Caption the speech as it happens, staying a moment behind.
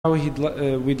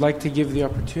We'd like to give the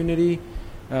opportunity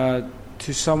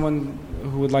to someone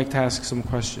who would like to ask some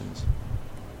questions.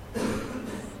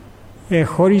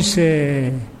 Χωρίς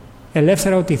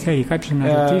ελεύθερα ό,τι θέλει κάποιος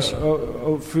να ρωτήσει.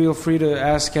 Feel free to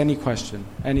ask any question,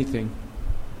 anything.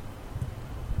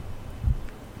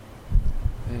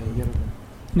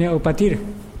 Ναι, ο πατήρ.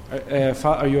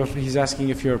 He's asking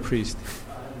if you're a priest.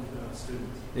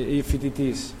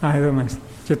 Φοιτητής. Εδώ είμαστε.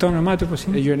 Και το όνομά του πώς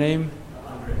είναι? Your name?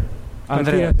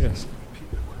 Andreas.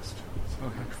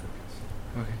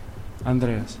 Okay.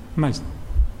 Andreas. Μάλιστα.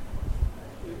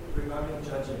 Regarding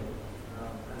judging,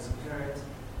 as a parent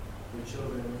with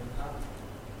children,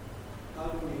 how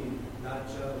do we not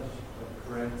judge but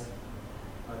correct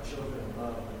our children in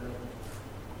love, and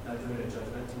not doing it in a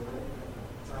judgmental way?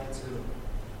 Trying to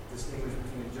distinguish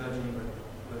between judging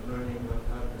but learning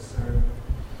how to discern,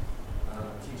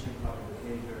 teaching proper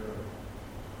behavior.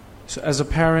 So, as a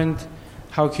parent,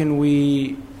 how can we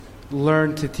learn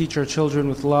to teach our children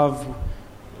with love,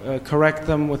 correct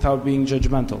them without being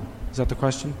judgmental? Is that the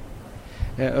question?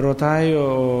 Ρωτάει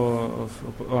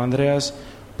ο Ανδρέας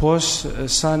πώς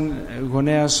σαν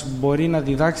γονέας μπορεί να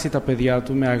διδάξει τα παιδιά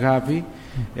του με αγάπη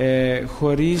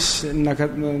χωρίς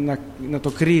να το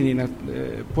κρίνει,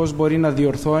 πώς μπορεί να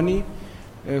διορθώνει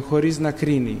χωρίς να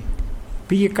κρίνει.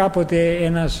 Πήγε κάποτε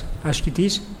ένας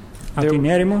ασκητής από την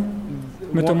έρημο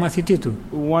με τον μαθητή του.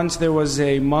 Once there was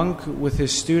a monk with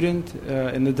his student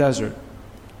in the desert.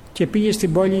 Και πήγε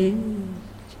στην πόλη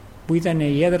που ήταν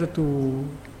η έδρα του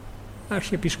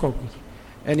αρχιεπισκόπου.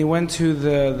 And he went to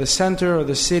the center or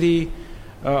the city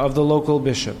of the local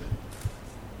bishop.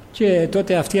 Και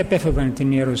τότε αυτοί απέφευγαν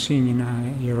την ιεροσύνη να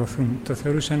ιερωθούν. Το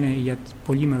θεωρούσαν για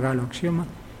πολύ μεγάλο αξίωμα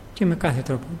και με κάθε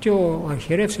τρόπο. Και ο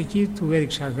αρχιερεύς εκεί του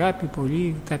έδειξε αγάπη,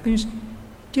 πολύ ταπείνηση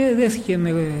και δέθηκε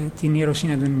με την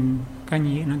ιεροσύνη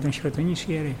να τον χειροτονήσει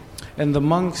ιερέα. And the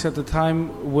monks at the time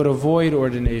would avoid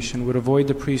ordination, would avoid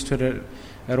the priesthood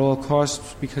at all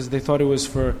costs because they thought it was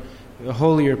for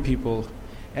holier people.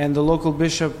 And the local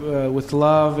bishop, with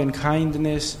love and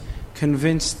kindness,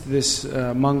 convinced this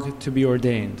monk to be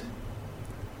ordained.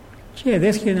 Και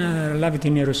δέθηκε να λάβει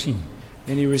την ιεροσύνη.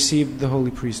 And he received the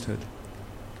holy priesthood.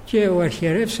 Και ο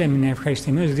αρχιερεύς έμεινε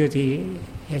ευχαριστημένος διότι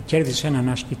κέρδισε έναν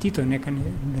ασκητή, τον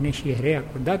δεν έχει ιερέα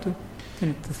κοντά του,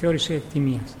 το θεώρησε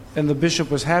τιμίας. And the bishop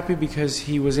was happy because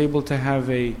he was able to have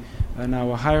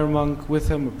now a higher monk with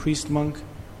him, a priest monk.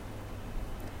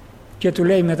 Και του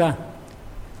λέει μετά,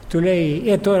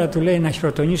 τώρα του λέει να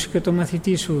χειροτονήσω και το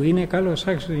μαθητή σου, είναι καλός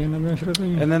άξιος για να τον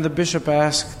χειροτονήσω. And then the bishop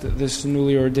asked this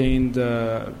newly ordained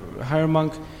higher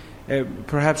monk,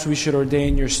 perhaps we should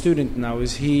ordain your student now.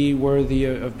 Is he worthy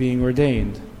of being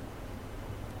ordained?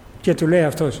 Και του λέει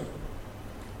αυτός,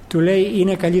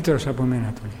 είναι καλύτερος από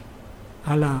μένα, του λέει.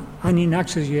 Αλλά αν είναι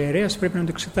άξιος ιερέας πρέπει να το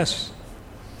εξετάσεις.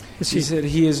 He said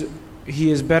he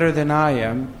is better than I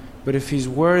am, but if he's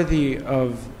worthy of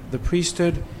the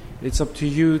priesthood, it's up to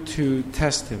you to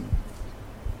test him.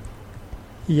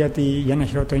 Γιατί για να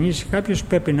χειροτονήσει κάποιος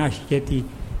πρέπει να έχει και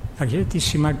τη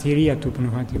συμμαρτυρία του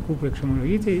πνευματικού που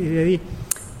εξομολογείται, δηλαδή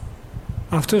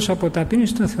αυτός από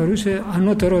ταπείνηση τον θεωρούσε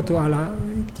ανώτερό του, αλλά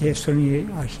και στον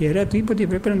αρχιερέα του είπε ότι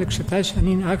πρέπει να το εξετάσει αν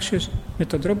είναι άξιος με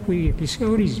τον τρόπο που η Εκκλησία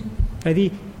ορίζει.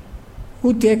 Δηλαδή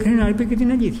ούτε έκρινε, αλλά είπε και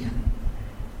την αλήθεια.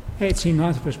 Έτσι είναι ο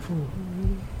άνθρωπος που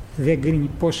δεν κρίνει,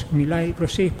 πώς μιλάει,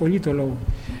 προσέχει πολύ το λόγο.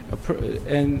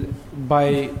 And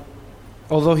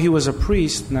although he was a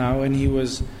priest now and he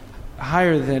was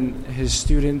higher than his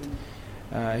student,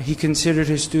 he considered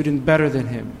his student better than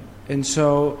him. And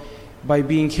so by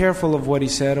being careful of what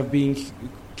he said, of being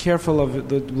careful of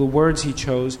the words he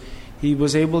chose, he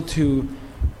was able to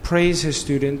praise his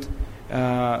student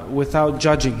without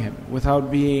judging him, without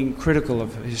being critical of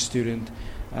his student,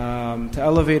 to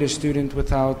elevate a student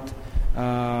without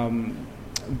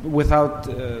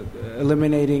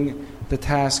eliminating the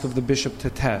task of the bishop to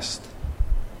test.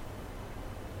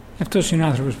 Αυτός είναι ο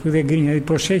άνθρωπος που δεν κρίνει, δηλαδή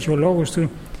προσέχει ο λόγος του,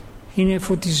 είναι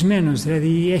φωτισμένος,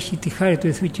 δηλαδή έχει τη χάρη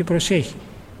του Θεού και προσέχει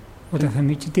όταν θα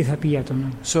πει και τι θα πει για τον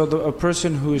άλλο. So a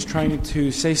person who is trying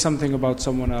to say something about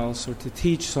someone else or to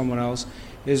teach someone else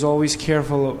is always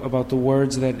careful about the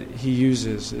words that he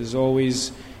uses, is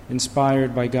always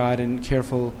inspired by God and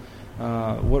careful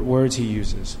what words he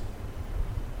uses.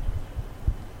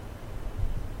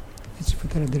 Έτσι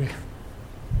πατέρα Ανδρέα.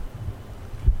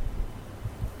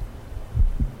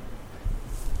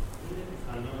 Είναι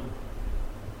πιθανό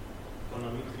το να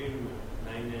μην κρίνουμε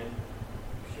να είναι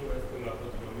πιο εύκολο από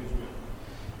ό,τι νομίζουμε?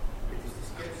 Γιατί στη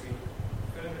σκέψη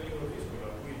φαίνεται λίγο δύσκολο,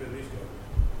 ακούγεται δύσκολο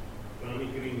το να μην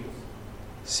κρίνεις.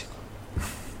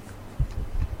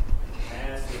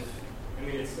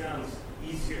 It sounds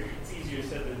easier. It's easier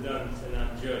said than done to not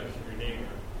judge your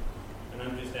neighbor.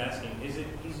 asking, is it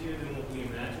easier than what we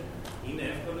imagine? Είναι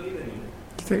εύκολο ή δεν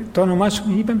είναι? Το όνομά σου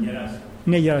είπαμε? Γεράση.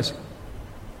 Ναι, Γεράση.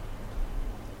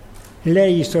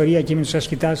 Λέει η ιστορία και με τους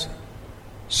ασκητάς,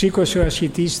 σήκωσε ο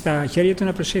ασκητής τα χέρια του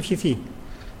να προσευχηθεί.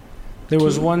 There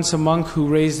was once a monk who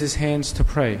raised his hands to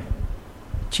pray.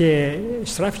 Και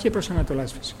στράφηκε προς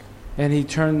Ανατολάς φυσικά. And he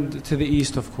turned to the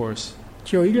east, of course.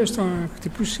 Και ο ήλιος τον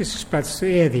χτυπούσε στις πλάτες του,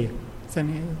 έδιε. Ήταν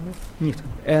νύχτα.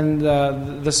 And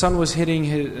the sun was hitting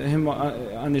him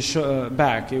on his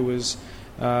back. It was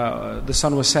the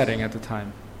sun was setting at the time.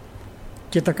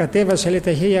 Και τα κατέβασε, λέει,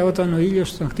 τα χέρια όταν ο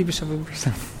ήλιος τον χτύπησε από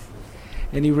μπροστά.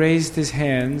 And he raised his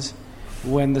hands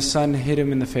when the sun hit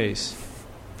him in the face.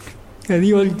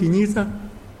 Δηλαδή όλη τη νύχτα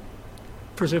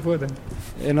προσευχόταν.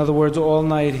 In other words, all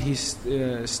night he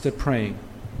stood praying.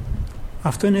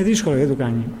 Αυτό είναι δύσκολο, δεν το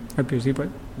κάνει οποιοσδήποτε.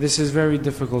 This is very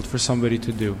difficult for somebody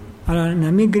to do. Αλλά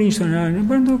να μην κρίνεις τον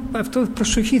άλλον, αυτό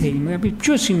προσοχή θέλει. Να πει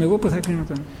ποιος είμαι εγώ που θα κρίνω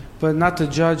τον. But not to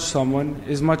judge someone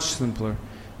is much simpler.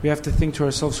 We have to think to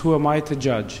ourselves, who am I to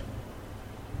judge?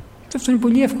 Αυτό είναι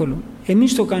πολύ εύκολο.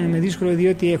 Εμείς το κάνουμε δύσκολο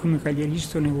διότι έχουμε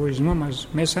καλλιεργήσει τον εγωισμό μας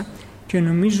μέσα και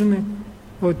νομίζουμε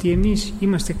ότι εμείς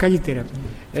είμαστε καλύτεροι από τον.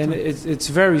 And it's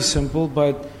very simple,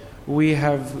 but we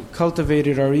have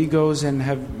cultivated our egos and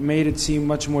have made it seem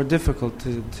much more difficult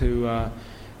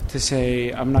to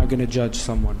say, I'm not going to judge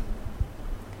someone.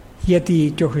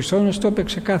 Γιατί και ο Χριστός το είπε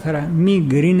ξεκάθαρα, μην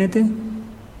κρίνετε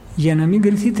για να μην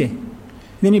κρυθείτε.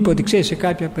 Δεν είπε ότι ξέρεις σε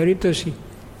κάποια περίπτωση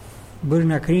μπορεί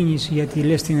να κρίνεις γιατί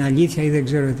λες την αλήθεια ή δεν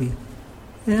ξέρω τι.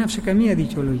 Δεν άφησε καμία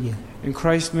δικαιολογία. And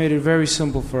Christ made it very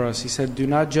simple for us. He said, do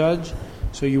not judge,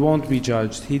 so you won't be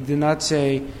judged. He did not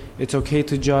say it's okay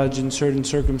to judge in certain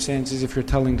circumstances if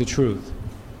you're telling the truth.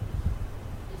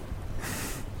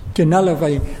 Και ένα άλλο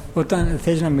πάλι, όταν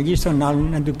θες να μιλήσεις τον άλλον,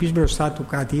 να του πεις μπροστά του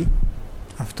κάτι,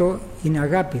 αυτό είναι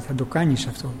αγάπη, θα το κάνεις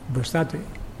αυτό μπροστά του,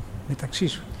 μεταξύ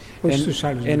σου, όχι στους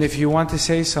άλλους. And if you want to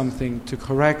say something to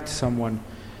correct someone,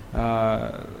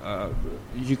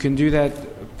 you can do that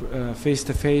face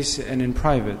to face and in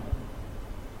private.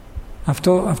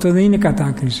 Αυτό δεν είναι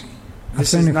κατάκριση. This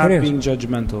Αυτό is είναι not χρέος. being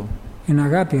judgmental. Είναι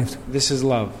αγάπη αυτό. This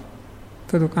is love.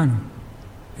 Θα το κάνω.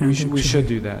 We should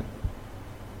do that.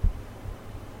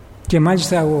 Και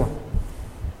μάλιστα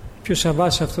πιο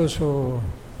σαβάς αυτός ο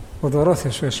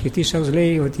Δωρόθεος, ο ασκητής,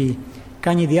 λέει ότι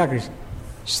κάνει διάκριση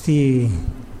στη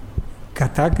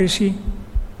κατάκριση,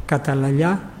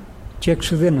 καταλαλιά και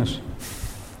εξουδένωση.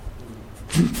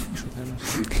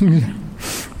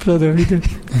 Θα το δείτε.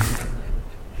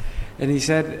 And he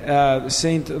said,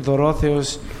 Saint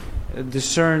Dorotheos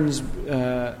discerns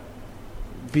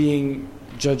being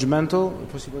judgmental.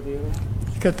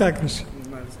 Η κατάκριση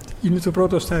είναι το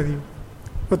πρώτο στάδιο.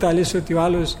 Όταν λες ότι ο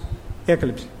άλλος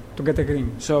έκλεψε, τον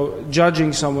κατακρίνει. So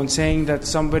judging someone, saying that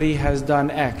somebody has done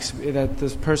X, that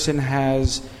this person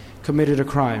has committed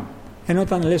a crime. Ενώ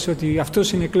όταν λες ότι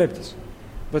αυτός είναι κλέπτης,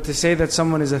 But to say that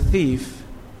someone is a thief,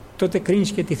 τότε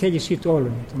κρίνεις και τη θέλησή του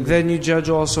όλων. then you judge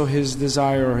also his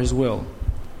desire or his will.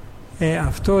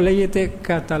 Αυτό λέγεται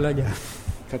καταλαλιά.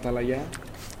 Καταλaya?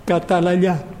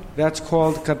 Καταλαλιά. That's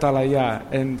called catalaya,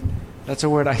 and that's a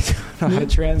word I don't know how to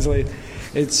translate.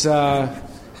 It's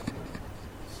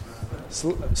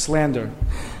slander.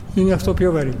 Είναι αυτό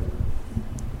πιο βαρύ.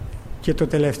 Και το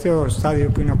τελευταίο στάδιο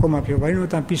που είναι ακόμα πιο βαρύ είναι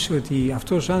όταν πεις ότι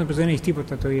αυτός ο άνθρωπος δεν έχει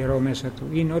τίποτα το ιερό μέσα του.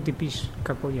 Είναι ό,τι πεις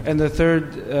κακό για αυτό. And the third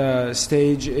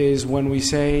stage is when we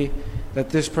say that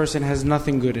this person has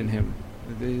nothing good in him,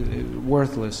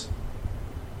 worthless.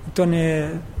 Τον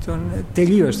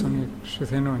τελείως τον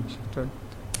εξουθενώνεις.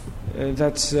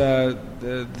 That's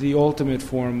the ultimate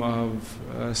form of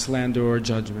slander or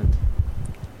judgment.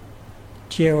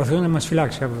 Και ο Θεός να μας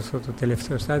φυλάξει από αυτό το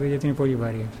τελευταίο στάδιο γιατί είναι πολύ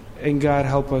βαρύ. And God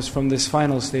help us from this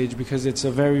final stage because it's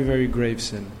a very, very grave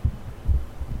sin.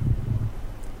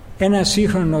 Ένας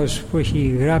σύγχρονος που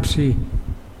έχει γράψει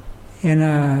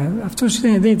αυτός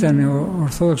δεν ήταν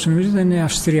ορθόδοξος, νομίζω ήταν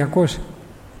αυστριακός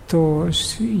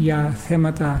για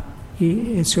θέματα,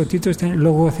 έτσι ο τίτλος ήταν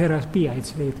λογοθεραπεία,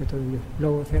 έτσι λέγεται το βιβλίο,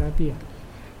 λογοθεραπεία.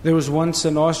 There was once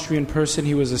an Austrian person,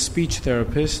 he was a speech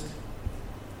therapist.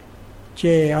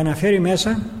 Και αναφέρει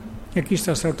μέσα, εκεί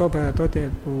στα στρατόπεδα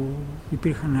τότε που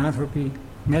υπήρχαν άνθρωποι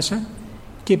μέσα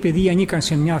και επειδή ανήκαν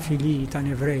σε μια φυλή, ήταν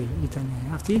Εβραίοι, ήταν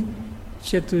αυτοί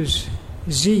και τους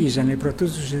ζύγιζαν πρωτού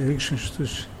τους ρίξουν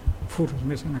στους φούρνους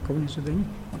μέσα να κόβουν ζωντανοί.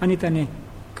 Αν ήταν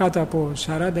κάτω από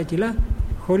 40 κιλά,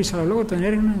 χωρίς άλλο λόγο τον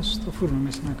έριχναν στο φούρνο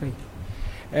μέσα να καεί.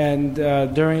 And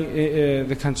during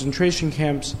the concentration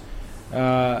camps,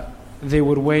 they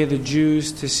would weigh the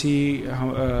Jews to see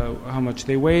how much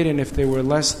they weighed, and if they were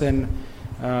less than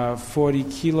 40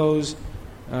 kilos,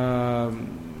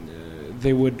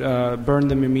 they would burn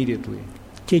them immediately.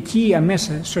 Και εκεί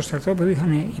αμέσα στο στρατόπεδο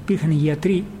υπήρχαν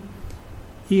γιατροί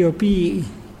οι οποίοι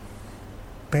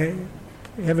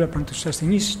έβλεπαν τους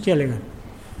ασθενείς και έλεγαν,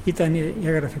 ήταν η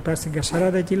έγραφη πας στην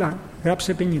 40 κιλά,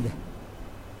 γράψε 50.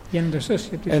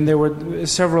 And there were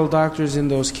several doctors in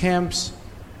those camps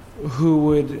who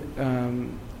would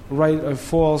write a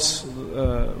false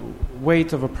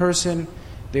weight of a person.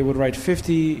 They would write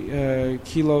 50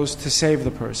 kilos to save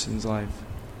the person's life.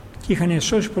 Και είχαν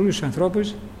σώσει πολλούς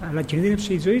ανθρώπους, αλλά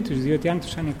κινδύνευσε η ζωή τους, διότι αν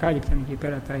τους ανεκάλυπταν εκεί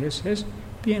πέρα τα SS,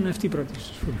 πήγαν αυτοί πρώτοι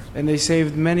στους φούλους. And they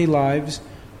saved many lives,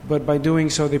 but by doing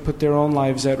so they put their own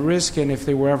lives at risk, and if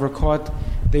they were ever caught,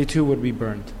 they too would be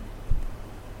burned.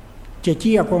 Και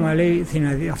εκεί ακόμα λέει,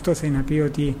 αυτό θέλει να πει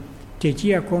ότι και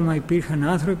εκεί ακόμα υπήρχαν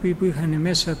άνθρωποι που είχαν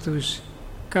μέσα τους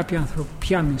κάποια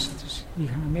ανθρωπιά μέσα τους.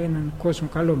 Είχαν έναν κόσμο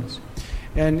καλό μέσα.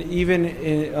 And even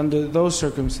under those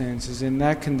circumstances, in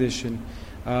that condition,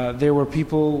 there were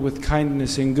people with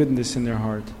kindness and goodness in their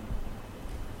heart.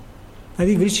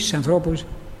 Δηλαδή βρίσκεις ανθρώπους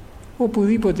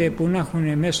οπουδήποτε που να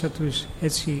έχουν μέσα τους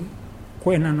έτσι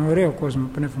έναν ωραίο κόσμο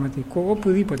πνευματικό,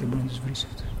 οπουδήποτε μπορεί να τους βρεις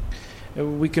αυτούς.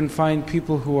 We can find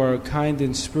people who are kind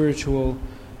and spiritual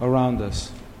around us.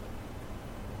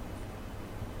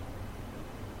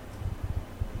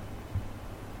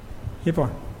 Λοιπόν.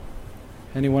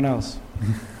 Anyone else?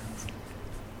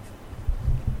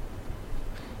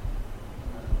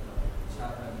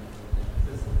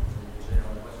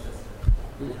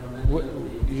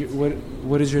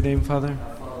 What is your name, Father?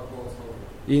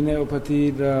 Είναι ο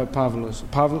πατήρ Παύλος.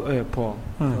 Paul.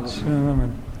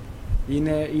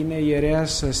 Είναι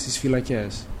ιερέας στις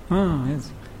φυλακές. Έτσι.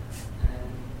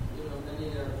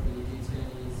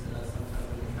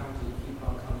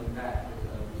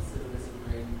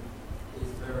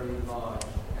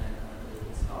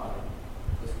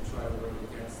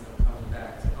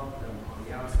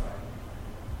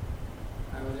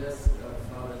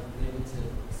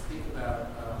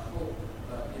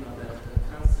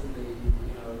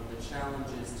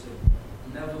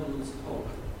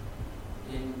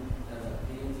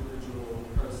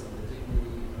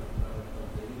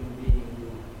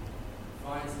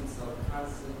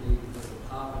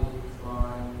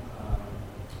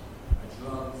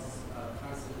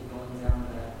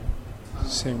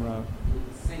 Same route.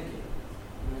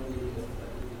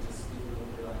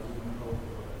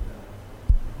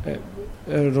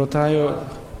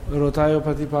 Ρωτάει ο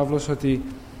πατήρ Παύλος ότι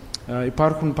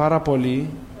υπάρχουν πάρα πολλοί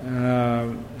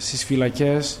στις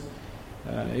φυλακές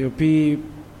οι οποίοι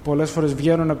πολλές φορές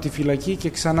βγαίνουν από τη φυλακή και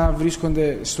ξανά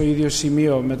βρίσκονται στο ίδιο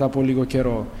σημείο μετά από λίγο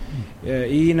καιρό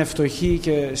ή είναι φτωχοί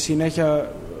και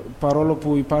συνέχεια παρόλο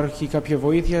που υπάρχει κάποια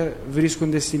βοήθεια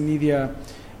βρίσκονται στην ίδια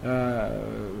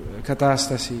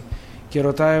κατάσταση. Και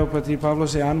ρωτάει ο πατήρ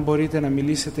Παύλος εάν μπορείτε να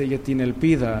μιλήσετε για την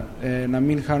ελπίδα, να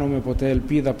μην χάνουμε ποτέ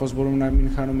ελπίδα, πώς μπορούμε να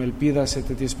μην χάνουμε ελπίδα σε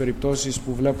τέτοιες περιπτώσεις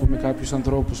που βλέπουμε κάποιους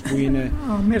ανθρώπους που είναι...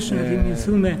 Αμέσως να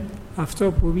θυμηθούμε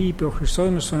αυτό που είπε ο Χριστός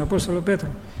μας στον Απόστολο Πέτρο.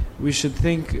 We should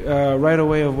think right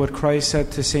away of what Christ said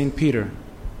to Saint Peter.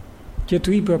 Και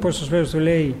του είπε ο Απόστολος Πέτρος, του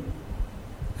λέει,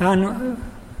 αν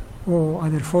ο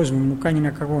αδερφός μου κάνει ένα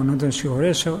κακό να τον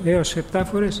συγχωρέσω έως 7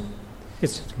 φορές,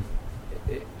 έτσι του.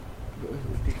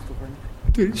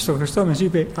 Στο Χριστό μας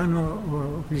είπε, αν ο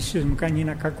πλησίος μου κάνει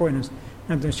ένα κακό ένας,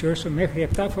 να τον συγχωρέσω μέχρι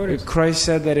 7 φορές. Christ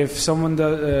said that if someone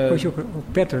does... Όχι, ο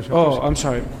Πέτρος. Oh, I'm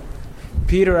sorry.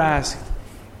 Peter asked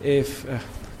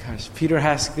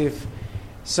if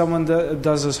someone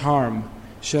does us harm,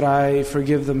 should I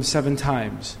forgive them 7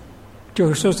 times? Και ο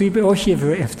Χριστός του είπε, όχι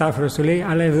 7 φορές, του λέει,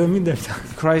 αλλά 77.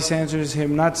 Christ answers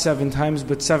him not 7 times,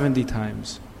 but 70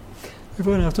 times.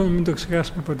 Λοιπόν, αυτό μην το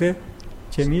ξεχάσουμε ποτέ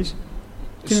και εμείς.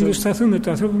 Και να του σταθούμε του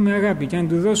ανθρώπου με αγάπη και να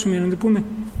του δώσουμε, να του πούμε,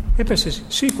 έπεσες,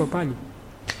 σήκω πάλι.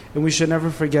 And we should never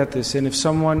forget this. And if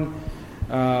someone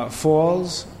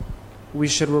falls, we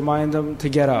should remind them to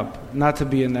get up, not to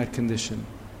be in that condition.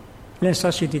 Λένε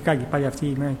στα σχετικά και πάλι αυτή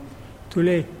η μέρα. Του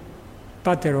λέει,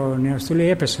 πάτερ ο νέος, του λέει,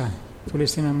 έπεσα. Του λέει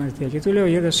στην αμαρτία. Και του λέει, ο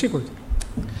γέροντας, σήκω.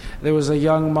 There was a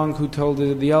young monk who told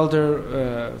the elder,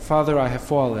 Father, I have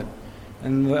fallen.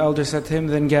 And the elder said to him,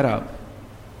 then get up.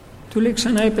 Του λέει,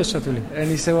 ξανά έπεσα, του λέει. And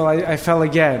he said, well, I fell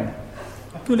again.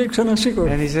 Του λέει, ξανά σήκω.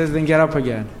 And he says, then get up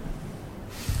again.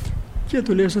 Και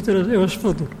του λέει στο τέλος, έως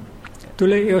φώτου. Του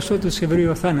λέει, έως φώτου σε βρει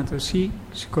ο θάνατος, ή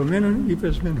σηκωμένον ή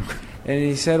πεσμένον. And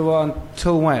he said, well,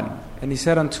 until when? And he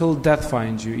said, until death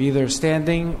finds you, either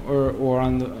standing or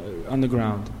on the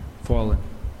ground, fallen.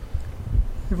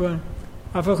 Λοιπόν,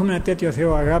 αφού έχουμε ένα τέτοιο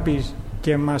Θεό αγάπης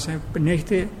και μας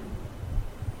πνέχεται,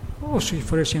 όσες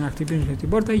φορές είναι να χτυπήσουμε την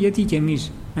πόρτα, γιατί και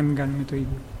εμείς να μην κάνουμε το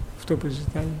ίδιο, αυτό που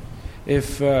ζητάει.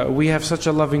 If we have such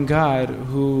a loving God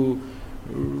who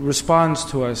responds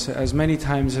to us as many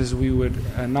times as we would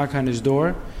knock on his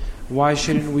door, why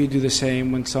shouldn't we do the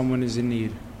same when someone is in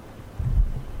need?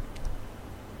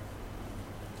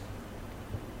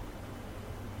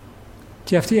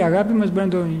 Και αυτή η αγάπη μας μπορεί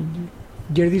να τον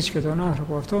κερδίσει και τον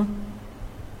άνθρωπο αυτό,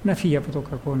 να φύγει από το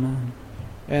κακό.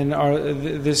 And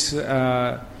this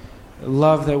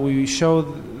love that we show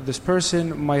this person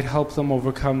might help them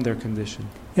overcome their condition.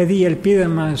 Δηλαδή η ελπίδα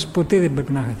μας ποτέ δεν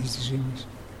πρέπει να χαθεί στη ζωή μας.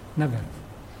 Never.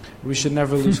 We should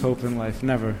never lose hope in life,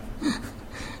 never.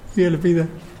 Η ελπίδα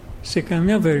σε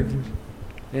καμιά περίπτωση.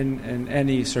 In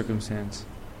any circumstance.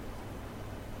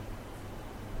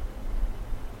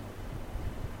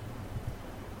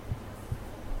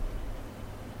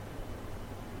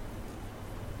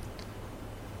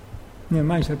 Ναι,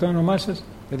 μάλιστα, το όνομά σας.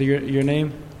 Your name?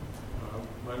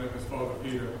 My name is Father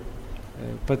Peter.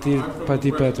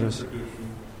 Πατήρ Πέτρος.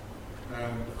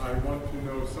 And I want to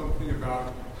know something about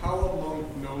how a monk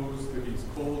knows that he's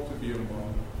called to be a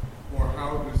monk, or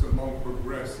how does a monk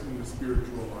progress in the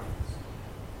spiritual life?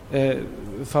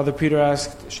 Father Peter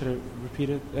asked, should I repeat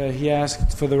it? He asked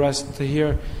for the rest to hear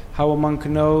how a monk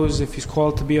knows if he's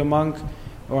called to be a monk,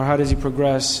 or how does he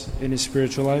progress in his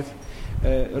spiritual life.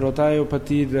 Ρωτάει ο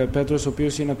πατήρ Πέτρος, ο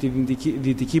οποίος είναι από τη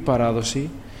δυτική παράδοση,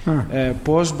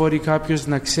 πώς μπορεί κάποιος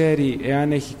να ξέρει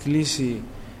εάν έχει κλείσει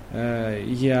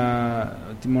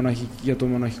για το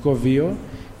μοναχικό βίο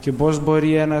και πώς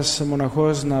μπορεί ένας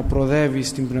μοναχός να προοδεύει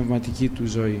στην πνευματική του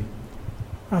ζωή.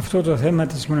 Αυτό το θέμα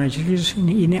της μοναχικής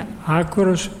είναι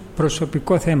άκρος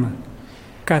προσωπικό θέμα.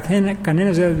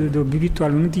 Κανένας δεν το πει του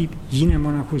άλλου ότι γίνει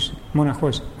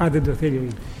μοναχός, αν δεν το θέλει ο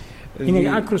ίδιος.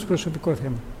 Είναι άκρος προσωπικό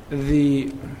θέμα.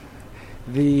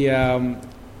 The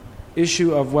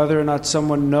issue of whether or not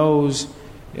someone knows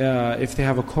if they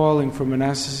have a calling for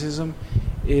monasticism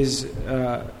is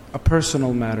a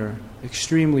personal matter,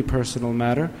 extremely personal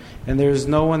matter, and there is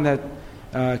no one that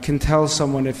can tell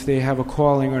someone if they have a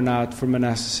calling or not for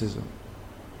monasticism.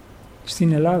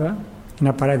 Στην Ελλάδα,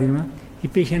 ένα παράδειγμα,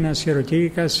 υπήρχε ένας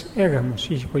ιεροκήρυκας έγαμος,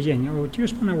 είχε οικογένεια, ο κ.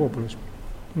 Παναγόπουλος,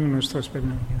 γνωστός πρέπει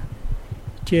να είναι.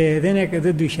 Και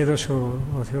δεν του είχε δώσει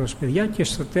ο Θεός παιδιά και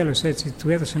στο τέλος έτσι του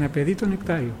έδωσε ένα παιδί, το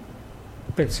Νεκτάριο.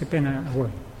 Πέτσε ένα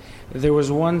αγόρι. There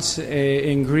was once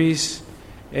in Greece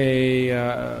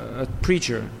a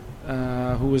preacher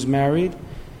who was married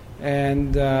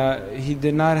and he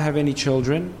did not have any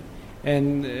children,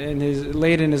 and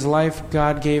late in his life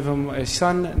God gave him a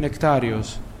son,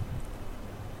 Nectarios.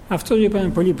 Αυτός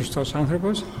ήταν πολύ πιστός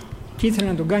άνθρωπος και ήθελε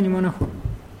να τον κάνει μοναχό.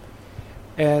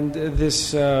 And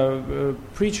this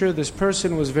preacher, this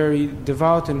person was very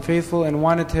devout and faithful and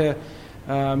wanted to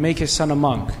make his son a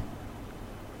monk.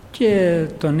 Και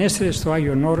τον έστειλε στο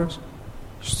Άγιον Όρος,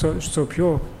 στο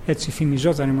πιο έτσι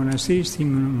φημιζόταν μοναστήρι, στη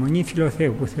Μονή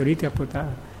Φιλοθέου, που θεωρείται από τα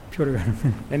πιο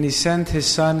οργανωμένα. And he sent his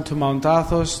son to Mount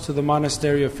Athos, to the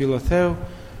monastery of Philotheu,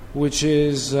 which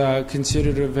is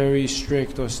considered a very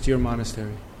strict, austere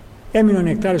monastery. Έμεινε ο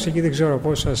Νεκτάριος εκεί, δεν ξέρω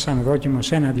πόσα, σαν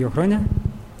δόκιμος 1-2 χρόνια.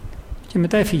 Και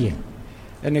μετά έφυγε.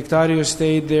 And Nectarios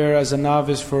stayed there as a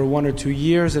novice for 1 or 2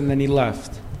 years and then he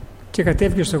left. Και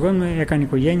κατέβηκε στον κόσμο, έκανε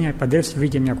οικογένεια, παντρεύτηκε,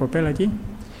 βρήκε μια κοπέλα εκεί.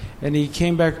 And he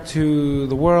came back to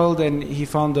the world and he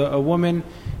found a woman,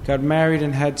 got married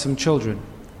and had some children.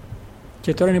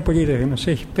 Και τώρα είναι πολύ ρεύμος,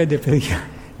 έχει 5 παιδιά.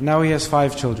 Now he has 5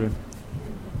 children.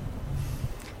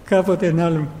 Κάποτε ένα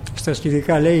άλλο στα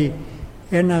ασκητικά λέει,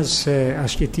 ένας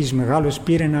ασκητής μεγάλος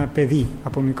πήρε ένα παιδί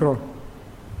από μικρό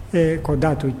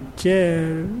κοντά του και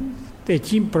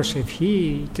εκεί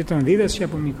προσευχή και τον δίδασε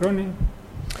από μικρό.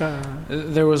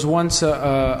 There was once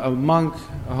a monk,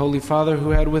 a holy father, who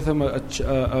had with him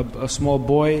a small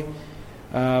boy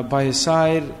by his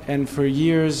side, and for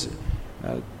years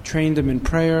trained him in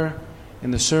prayer,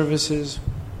 in the services.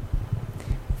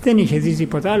 Δεν είχε δει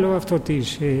τίποτα άλλο, αυτό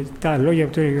τα λόγια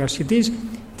που του έλεγε ο ασκητής,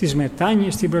 τις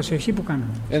μετάνοιες, την προσευχή που κάνανε.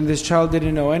 And this child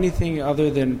didn't know anything other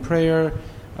than prayer,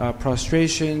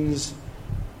 prostrations.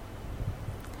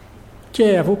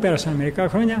 Και αφού πέρασαν μερικά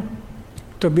χρόνια,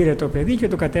 τον πήρε το παιδί και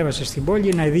το κατέβασε στην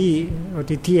πόλη να δει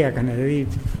ότι τι έκανε, δηλαδή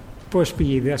πώς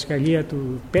πήγε η διδασκαλία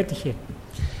του, πέτυχε.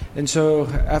 And so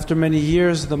after many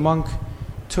years the monk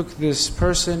took this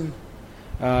person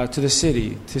to the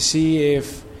city to see if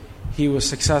he was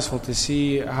successful, to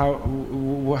see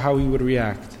how he would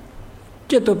react.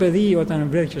 Και το παιδί όταν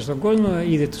βρέθηκε στον κόσμο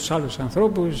είδε τους άλλους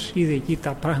ανθρώπους, είδε εκεί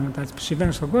τα πράγματα που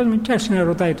συμβαίνουν στον κόσμο και άρχισε να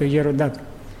ρωτάει το γέροντά του.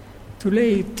 Του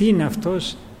λέει τι είναι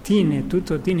αυτός, τι είναι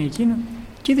τούτο, τι είναι εκείνο.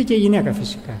 Και είδε και γυναίκα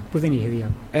φυσικά που δεν είχε δει.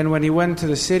 And when he went to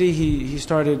the city, he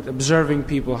started observing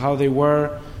people, how they were,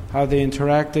 how they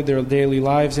interacted, their daily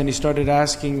lives, and he started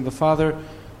asking the father,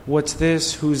 what's this,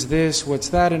 who's this, what's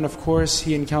that, and of course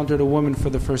he encountered a woman for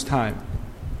the first time.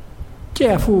 Και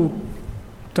αφού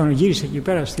τον γύρισε εκεί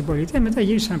πέρα στην πολιτεία, μετά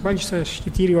γύρισαν πάλι στο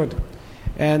εισιτήριό του.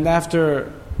 And after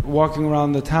walking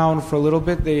around the town for a little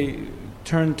bit, they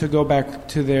turned to go back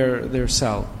to their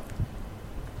cell.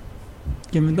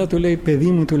 Και μετά του λέει,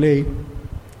 παιδί μου, του λέει,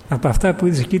 από αυτά που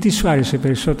είδες εκεί, τι σου άρεσε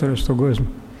περισσότερο στον κόσμο?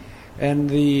 And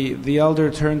the elder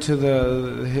turned to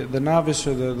the novice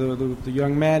or the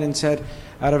young man and said,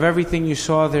 out of everything you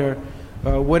saw there,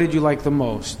 what did you like the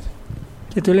most?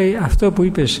 Και του λέει, αυτό που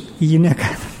είπες, η γυναίκα.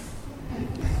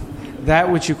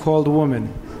 That which you called woman.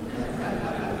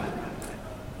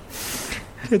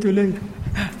 Και του λέει,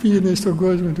 πήγαινε στον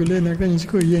κόσμο, του λέει, να κάνεις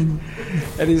οικογένεια.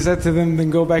 And he said to them, then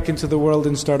go back into the world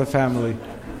and start a family.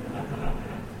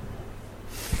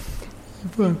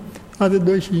 Λοιπόν, αν δεν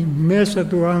το έχει μέσα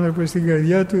του ο άνθρωπος στην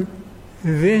καρδιά του,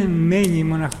 δεν μένει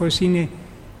μοναχός, δηλαδή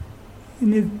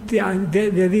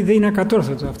δεν είναι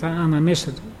ακατόρθωτο αυτά, άμα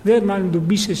μέσα του. Δεν μάλλον τον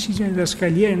πεις εσύ στην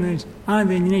διδασκαλία, αν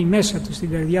δεν είναι μέσα του στην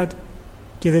καρδιά του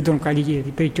και δεν τον καλεί, γιατί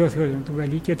πρέπει και ο Θεός να τον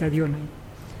καλεί και τα δυο να είναι.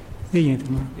 Δεν γίνεται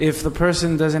μόνο. If the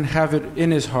person doesn't have it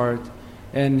in his heart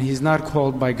and he's not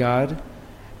called by God,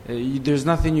 there's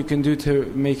nothing you can do to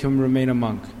make him remain a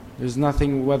monk. There's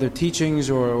nothing, whether teachings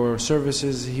or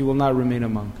services, he will not remain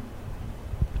a monk.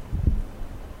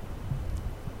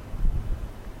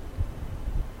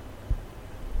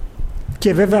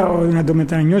 Και βέβαια να το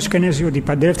μετανιώσει κανένας ότι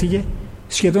παντρεύτηκε,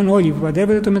 σχεδόν όλοι που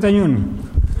παντρεύονται το μετανιώνουν.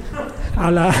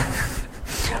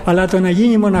 αλλά το να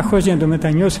γίνει μοναχός για να το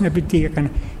μετανιώσει, να πει τι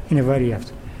έκανε, είναι βαρύ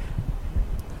αυτό.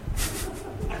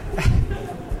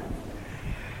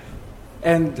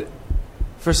 And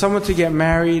for someone to get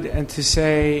married and to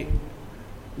say,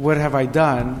 what have I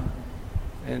done,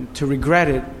 and to regret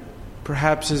it,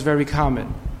 perhaps is very common.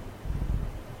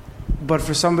 But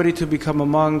for somebody to become a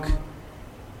monk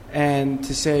and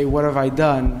to say, what have I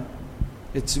done,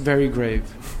 it's very grave.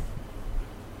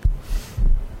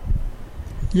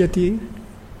 Γιατί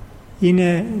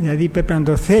είναι, δηλαδή πρέπει να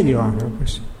το θέλει ο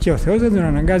άνθρωπος. Και ο Θεός δεν τον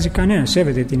αναγκάζει κανένα,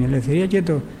 σέβεται την ελευθερία και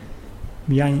το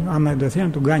άμα δεν το θέλει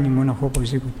να τον κάνει μοναχό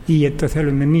οπωσδήποτε. Ή γιατί το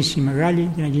θέλουμε εμείς οι μεγάλοι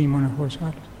για να γίνει μοναχός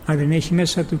άλλος. Αν δεν έχει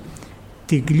μέσα του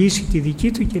την κλίση τη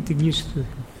δική του και την κλίση του Θεού.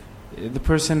 The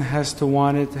person has to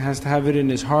want it, has to have it in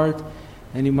his heart,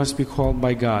 and he must be called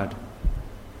by God.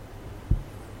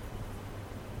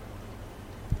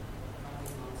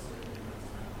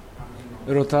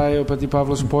 Ρωτάει ο πατήρ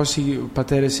Παύλος πόσοι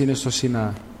πατέρες είναι στο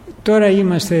Σινά. Τώρα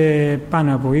είμαστε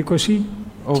πάνω από 20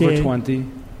 Over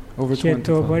 20. Και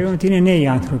το βαρύ ότι είναι νέοι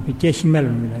άνθρωποι και έχει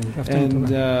μέλλον δηλαδή. And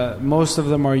most of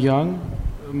them are young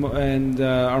and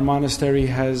our monastery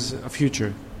has a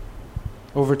future.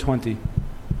 Over 20.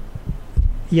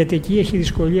 Γιατί εκεί έχει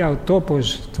δυσκολία ο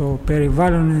τόπος, το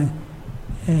περιβάλλον,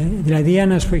 δηλαδή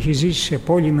ένας που έχει ζήσει σε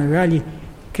πόλη μεγάλη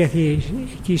και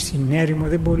εκεί στην έρημο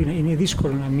δεν μπορεί, είναι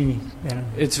δύσκολο να μείνει.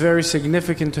 It's very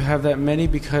significant to have that many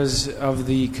because of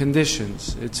the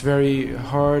conditions. It's very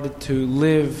hard to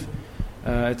live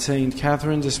at St.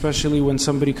 Catherine's, especially when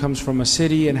somebody comes from a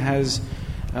city and has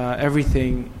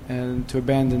everything, and to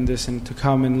abandon this and to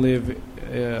come and live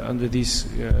under these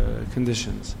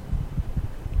conditions.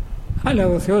 Αλλά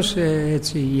ο Θεός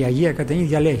έτσι η Αγία Κατερίνη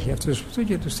διαλέγει αυτούς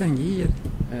και τους στέλνει.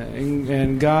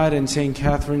 And God and St.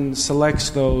 Catherine selects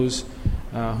those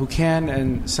who can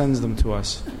and sends them to us.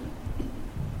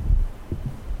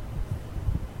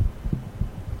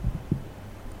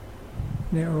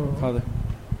 Father.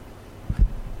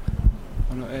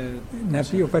 Να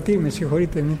πει ο πατήρ, με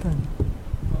συγχωρείτε μετά.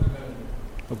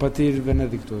 Ο πατήρ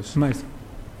Βενέδικτος. Μάλιστα.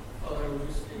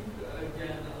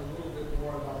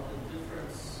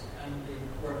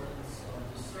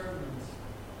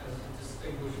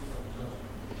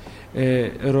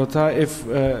 If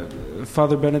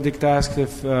Father Benedict asked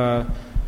if